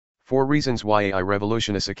4 reasons why AI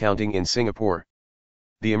revolutionize accounting in Singapore.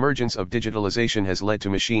 The emergence of digitalization has led to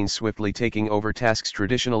machines swiftly taking over tasks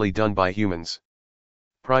traditionally done by humans.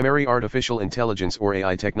 Primary artificial intelligence or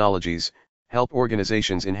AI technologies help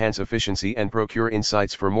organizations enhance efficiency and procure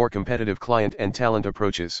insights for more competitive client and talent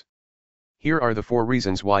approaches. Here are the 4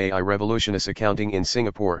 reasons why AI revolutionize accounting in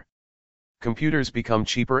Singapore. Computers become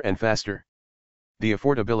cheaper and faster. The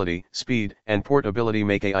affordability, speed, and portability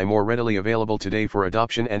make AI more readily available today for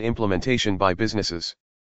adoption and implementation by businesses.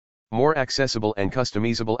 More accessible and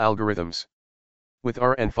customizable algorithms. With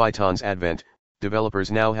R and Python's advent,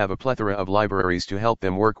 developers now have a plethora of libraries to help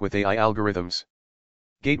them work with AI algorithms.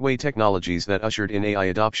 Gateway technologies that ushered in AI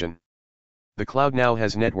adoption. The cloud now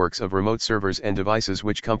has networks of remote servers and devices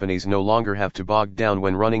which companies no longer have to bog down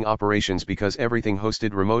when running operations because everything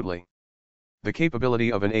hosted remotely. The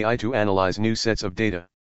capability of an AI to analyze new sets of data.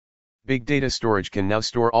 Big data storage can now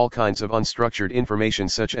store all kinds of unstructured information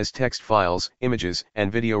such as text files, images,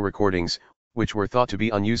 and video recordings, which were thought to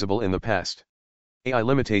be unusable in the past. AI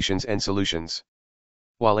limitations and solutions.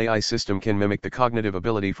 While AI system can mimic the cognitive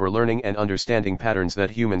ability for learning and understanding patterns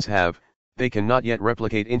that humans have, they cannot yet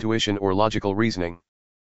replicate intuition or logical reasoning.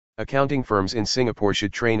 Accounting firms in Singapore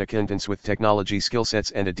should train accountants with technology skill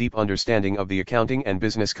sets and a deep understanding of the accounting and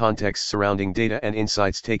business context surrounding data and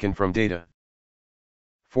insights taken from data.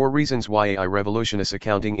 4 reasons why AI revolutionize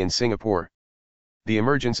accounting in Singapore. The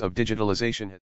emergence of digitalization